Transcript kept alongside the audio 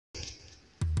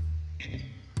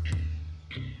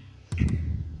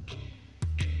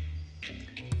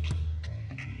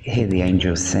Hear the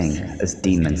angels sing as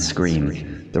demons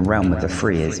scream. The realm of the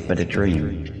free is but a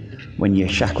dream. When you're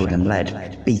shackled and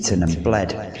led, beaten and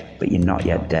bled, but you're not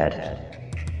yet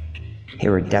dead.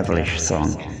 Hear a devilish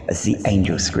song as the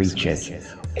angel screeches,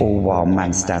 all while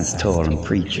man stands tall and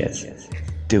preaches.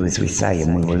 Do as we say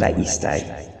and we will let you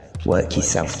stay. Work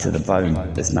yourself to the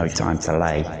bone, there's no time to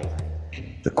lay.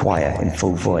 The choir in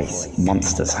full voice,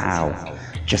 monsters howl.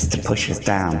 Just to push us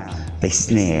down, they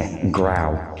sneer and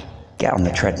growl. Get on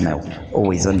the treadmill,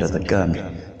 always under the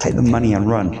gun. Take the money and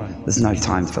run, there's no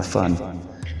time for fun.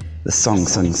 The song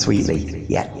sung sweetly,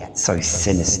 yet so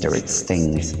sinister it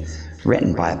stings.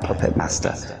 Written by a puppet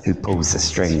master who pulls the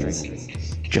strings.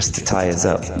 Just to tie us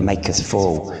up, make us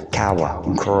fall, cower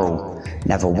and crawl.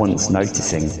 Never once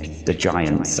noticing the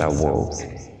giant cell walls.